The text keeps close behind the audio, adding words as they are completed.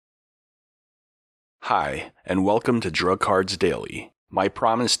Hi, and welcome to Drug Cards Daily. My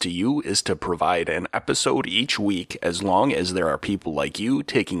promise to you is to provide an episode each week as long as there are people like you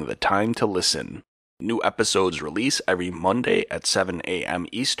taking the time to listen. New episodes release every Monday at 7 a.m.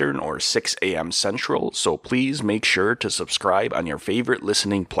 Eastern or 6 a.m. Central, so please make sure to subscribe on your favorite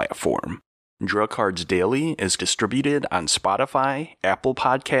listening platform. Drug Cards Daily is distributed on Spotify, Apple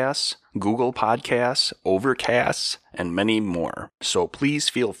Podcasts, Google Podcasts, Overcast, and many more, so please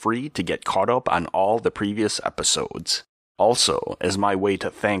feel free to get caught up on all the previous episodes. Also, as my way to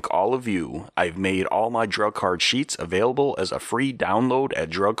thank all of you, I've made all my drug card sheets available as a free download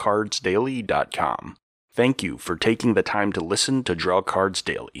at drugcardsdaily.com. Thank you for taking the time to listen to Drug Cards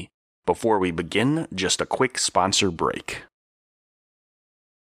Daily. Before we begin, just a quick sponsor break.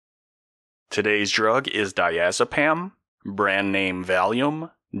 Today's drug is diazepam, brand name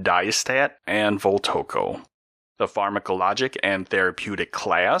Valium, Diastat, and Voltoco. The pharmacologic and therapeutic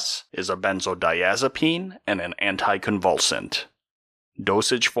class is a benzodiazepine and an anticonvulsant.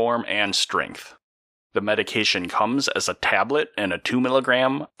 Dosage form and strength. The medication comes as a tablet in a 2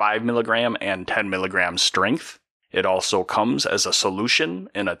 mg, 5 mg, and 10 mg strength. It also comes as a solution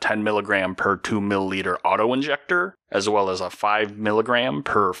in a 10 mg per 2 ml autoinjector, as well as a 5 mg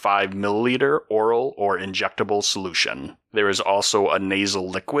per 5 ml oral or injectable solution. There is also a nasal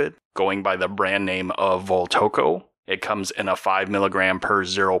liquid going by the brand name of Voltoco. It comes in a 5 mg per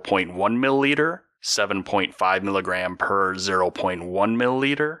 0.1 ml, 7.5 mg per 0.1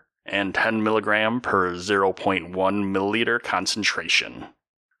 ml, and 10 mg per 0.1 ml concentration.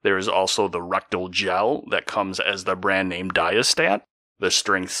 There is also the rectal gel that comes as the brand name Diastat. The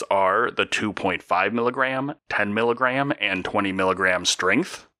strengths are the 2.5 mg, 10 mg, and 20 mg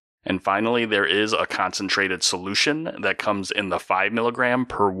strength. And finally, there is a concentrated solution that comes in the 5 mg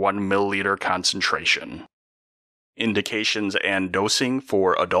per 1 ml concentration. Indications and dosing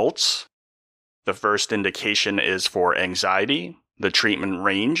for adults. The first indication is for anxiety. The treatment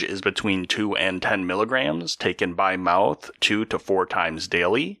range is between 2 and 10 milligrams, taken by mouth 2 to 4 times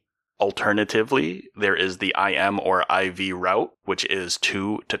daily. Alternatively, there is the IM or IV route, which is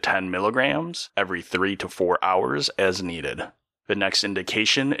 2 to 10 milligrams every 3 to 4 hours as needed. The next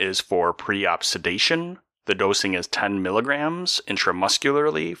indication is for pre-op sedation. The dosing is 10 milligrams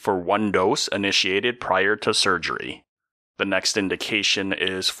intramuscularly for one dose initiated prior to surgery. The next indication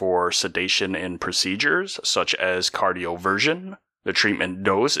is for sedation in procedures, such as cardioversion. The treatment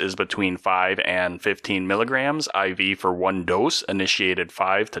dose is between 5 and 15 milligrams IV for one dose, initiated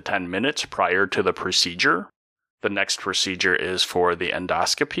 5 to 10 minutes prior to the procedure. The next procedure is for the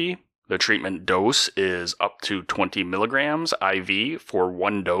endoscopy. The treatment dose is up to 20 milligrams IV for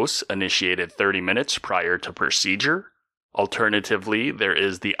one dose, initiated 30 minutes prior to procedure. Alternatively, there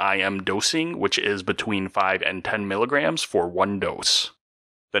is the IM dosing, which is between 5 and 10 milligrams for one dose.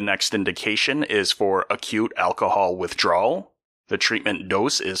 The next indication is for acute alcohol withdrawal. The treatment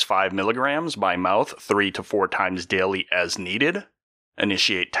dose is 5 milligrams by mouth 3 to 4 times daily as needed.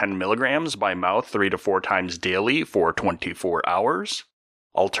 Initiate 10 milligrams by mouth 3 to 4 times daily for 24 hours.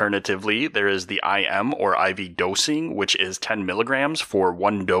 Alternatively, there is the IM or IV dosing, which is 10 milligrams for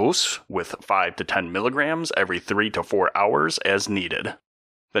one dose with 5 to 10 milligrams every 3 to 4 hours as needed.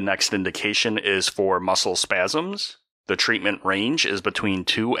 The next indication is for muscle spasms. The treatment range is between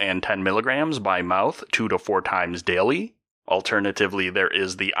 2 and 10 milligrams by mouth 2 to 4 times daily. Alternatively, there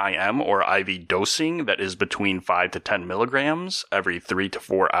is the IM or IV dosing that is between 5 to 10 milligrams every 3 to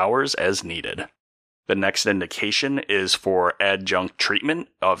 4 hours as needed. The next indication is for adjunct treatment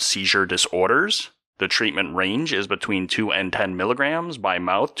of seizure disorders. The treatment range is between 2 and 10 milligrams by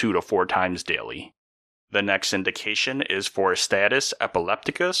mouth 2 to 4 times daily. The next indication is for status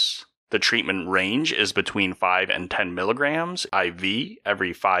epilepticus. The treatment range is between 5 and 10 milligrams IV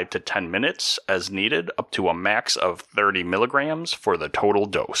every 5 to 10 minutes as needed, up to a max of 30 milligrams for the total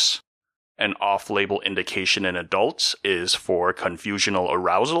dose. An off-label indication in adults is for confusional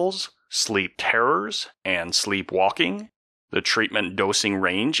arousals, sleep terrors, and sleepwalking. The treatment dosing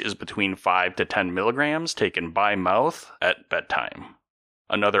range is between 5 to 10 milligrams taken by mouth at bedtime.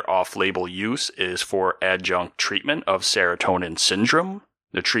 Another off-label use is for adjunct treatment of serotonin syndrome.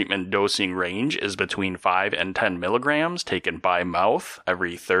 The treatment dosing range is between 5 and 10 milligrams taken by mouth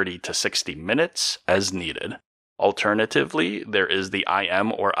every 30 to 60 minutes as needed. Alternatively, there is the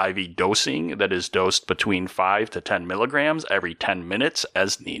IM or IV dosing that is dosed between 5 to 10 milligrams every 10 minutes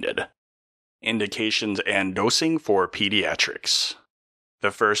as needed. Indications and dosing for pediatrics.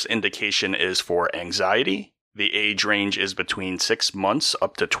 The first indication is for anxiety. The age range is between 6 months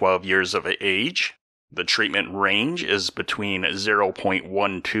up to 12 years of age. The treatment range is between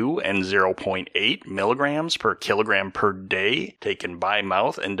 0.12 and 0.8 milligrams per kilogram per day, taken by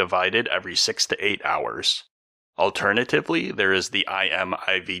mouth and divided every 6 to 8 hours. Alternatively, there is the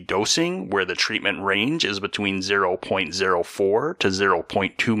IM/IV dosing, where the treatment range is between 0.04 to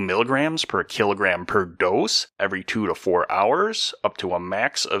 0.2 milligrams per kilogram per dose every 2 to 4 hours, up to a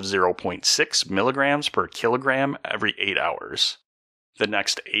max of 0.6 milligrams per kilogram every 8 hours. The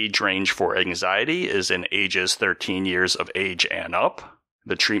next age range for anxiety is in ages 13 years of age and up.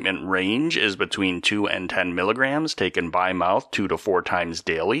 The treatment range is between 2 and 10 milligrams taken by mouth 2 to 4 times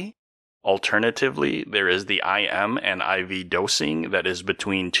daily. Alternatively, there is the IM and IV dosing that is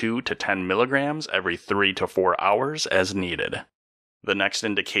between 2 to 10 milligrams every 3 to 4 hours as needed. The next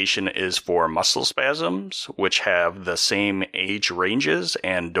indication is for muscle spasms, which have the same age ranges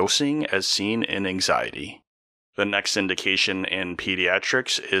and dosing as seen in anxiety. The next indication in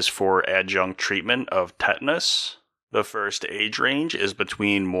pediatrics is for adjunct treatment of tetanus. The first age range is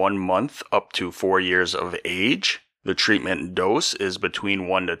between 1 month up to 4 years of age. The treatment dose is between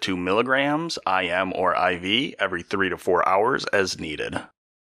 1 to 2 milligrams, IM or IV, every 3 to 4 hours as needed.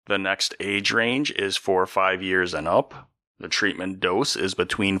 The next age range is for 5 years and up. The treatment dose is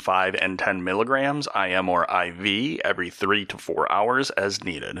between 5 and 10 milligrams, IM or IV, every 3 to 4 hours as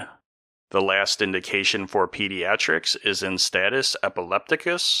needed. The last indication for pediatrics is in status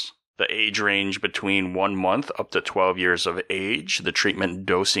epilepticus. The age range between 1 month up to 12 years of age. The treatment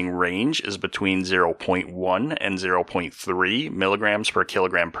dosing range is between 0.1 and 0.3 milligrams per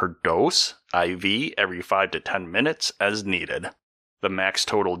kilogram per dose, IV, every 5 to 10 minutes as needed. The max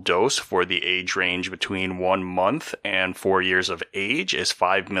total dose for the age range between 1 month and 4 years of age is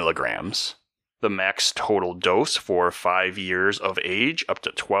 5 milligrams. The max total dose for 5 years of age up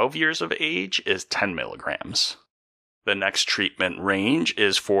to 12 years of age is 10 milligrams. The next treatment range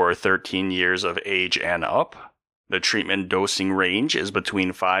is for 13 years of age and up. The treatment dosing range is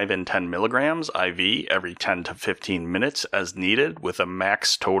between 5 and 10 milligrams IV every 10 to 15 minutes as needed, with a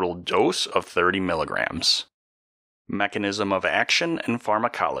max total dose of 30 milligrams. Mechanism of action and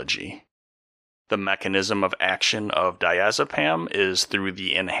pharmacology. The mechanism of action of diazepam is through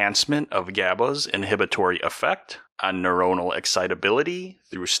the enhancement of GABA's inhibitory effect on neuronal excitability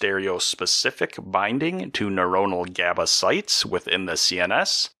through stereospecific binding to neuronal GABA sites within the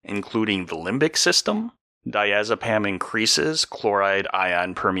CNS, including the limbic system. Diazepam increases chloride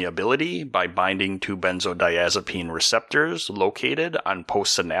ion permeability by binding to benzodiazepine receptors located on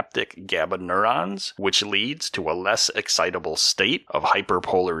postsynaptic GABA neurons, which leads to a less excitable state of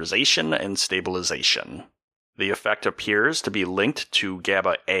hyperpolarization and stabilization. The effect appears to be linked to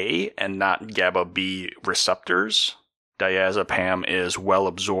GABA A and not GABA B receptors. Diazepam is well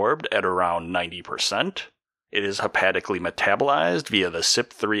absorbed at around 90%. It is hepatically metabolized via the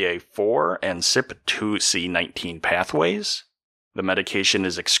CYP3A4 and CYP2C19 pathways. The medication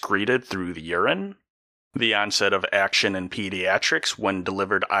is excreted through the urine. The onset of action in pediatrics when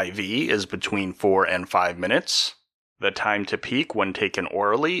delivered IV is between 4 and 5 minutes. The time to peak when taken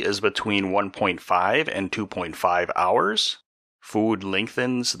orally is between 1.5 and 2.5 hours. Food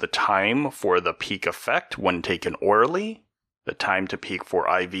lengthens the time for the peak effect when taken orally. The time to peak for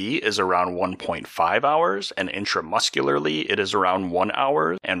IV is around 1.5 hours, and intramuscularly it is around 1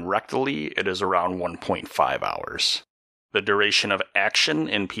 hour, and rectally it is around 1.5 hours. The duration of action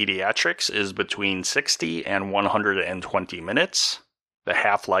in pediatrics is between 60 and 120 minutes. The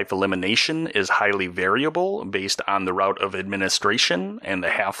half-life elimination is highly variable based on the route of administration, and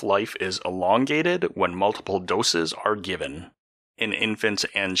the half-life is elongated when multiple doses are given. In infants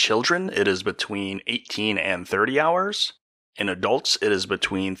and children, it is between 18 and 30 hours. In adults, it is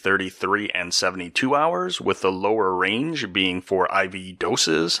between 33 and 72 hours, with the lower range being for IV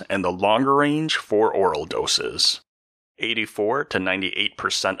doses and the longer range for oral doses. 84 to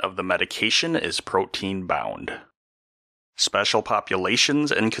 98% of the medication is protein-bound. Special populations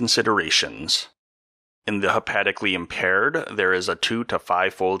and considerations. In the hepatically impaired, there is a 2 to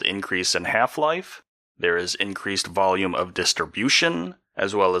 5-fold increase in half-life. There is increased volume of distribution,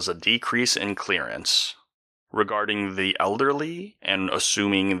 as well as a decrease in clearance. Regarding the elderly, and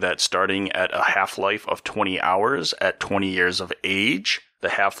assuming that starting at a half-life of 20 hours at 20 years of age,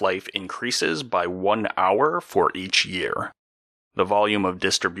 the half-life increases by 1 hour for each year. The volume of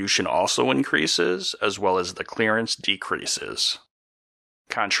distribution also increases, as well as the clearance decreases.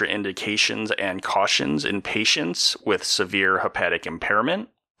 Contraindications and cautions in patients with severe hepatic impairment.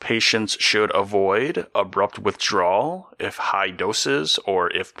 Patients should avoid abrupt withdrawal if high doses or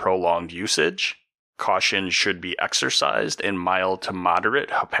if prolonged usage. Caution should be exercised in mild to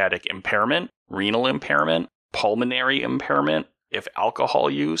moderate hepatic impairment, renal impairment, pulmonary impairment, if alcohol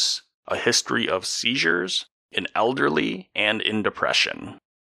use, a history of seizures, in elderly, and in depression.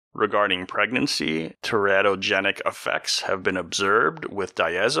 Regarding pregnancy, teratogenic effects have been observed with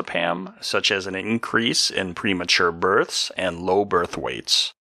diazepam, such as an increase in premature births and low birth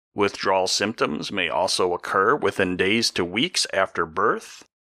weights. Withdrawal symptoms may also occur within days to weeks after birth.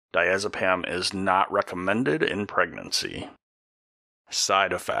 Diazepam is not recommended in pregnancy.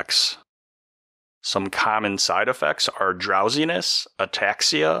 Side effects. Some common side effects are drowsiness,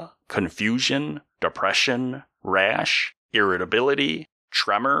 ataxia, confusion, depression, rash, irritability,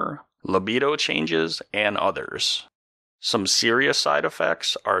 tremor, libido changes, and others. Some serious side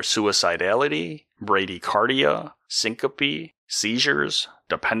effects are suicidality, bradycardia, syncope, seizures,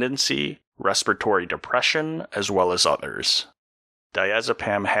 dependency, respiratory depression, as well as others.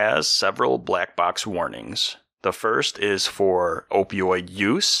 Diazepam has several black box warnings. The first is for opioid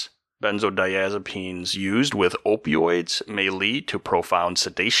use. Benzodiazepines used with opioids may lead to profound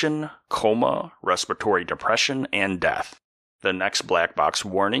sedation, coma, respiratory depression, and death. The next black box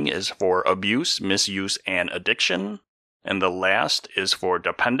warning is for abuse, misuse, and addiction. And the last is for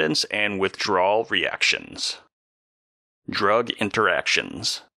dependence and withdrawal reactions. Drug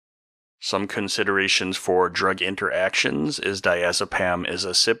interactions. Some considerations for drug interactions is diazepam is a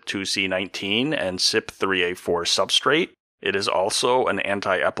CYP2C19 and CYP3A4 substrate. It is also an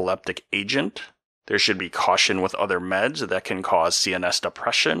anti-epileptic agent. There should be caution with other meds that can cause CNS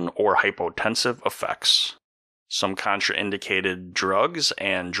depression or hypotensive effects. Some contraindicated drugs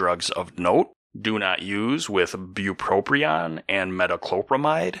and drugs of note: do not use with bupropion and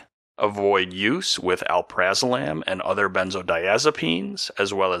metoclopramide. Avoid use with alprazolam and other benzodiazepines,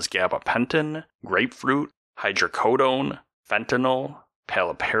 as well as gabapentin, grapefruit, hydrocodone, fentanyl,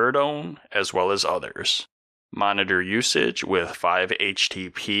 paliperidone, as well as others. Monitor usage with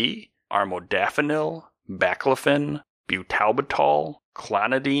 5-HTP, armodafinil, baclofen, butalbital,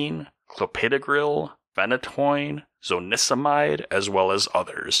 clonidine, clopidogrel, phenytoin, zonisamide, as well as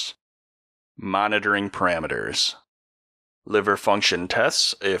others. Monitoring parameters. Liver function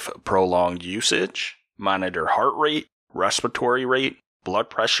tests if prolonged usage. Monitor heart rate, respiratory rate, blood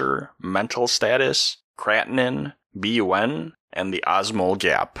pressure, mental status, creatinine, BUN, and the osmol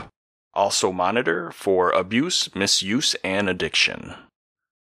gap. Also monitor for abuse, misuse, and addiction.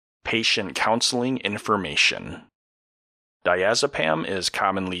 Patient counseling information. Diazepam is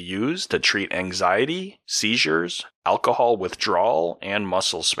commonly used to treat anxiety, seizures, alcohol withdrawal, and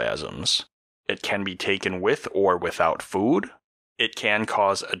muscle spasms. It can be taken with or without food. It can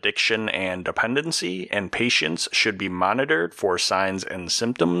cause addiction and dependency, and patients should be monitored for signs and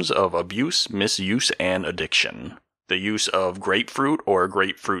symptoms of abuse, misuse, and addiction. The use of grapefruit or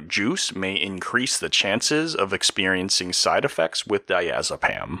grapefruit juice may increase the chances of experiencing side effects with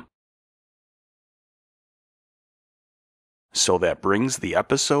diazepam. So that brings the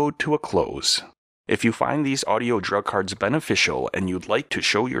episode to a close. If you find these audio drug cards beneficial and you'd like to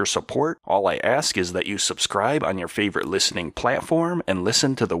show your support, all I ask is that you subscribe on your favorite listening platform and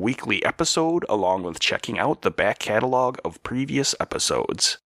listen to the weekly episode along with checking out the back catalog of previous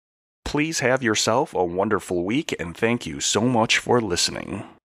episodes. Please have yourself a wonderful week and thank you so much for listening.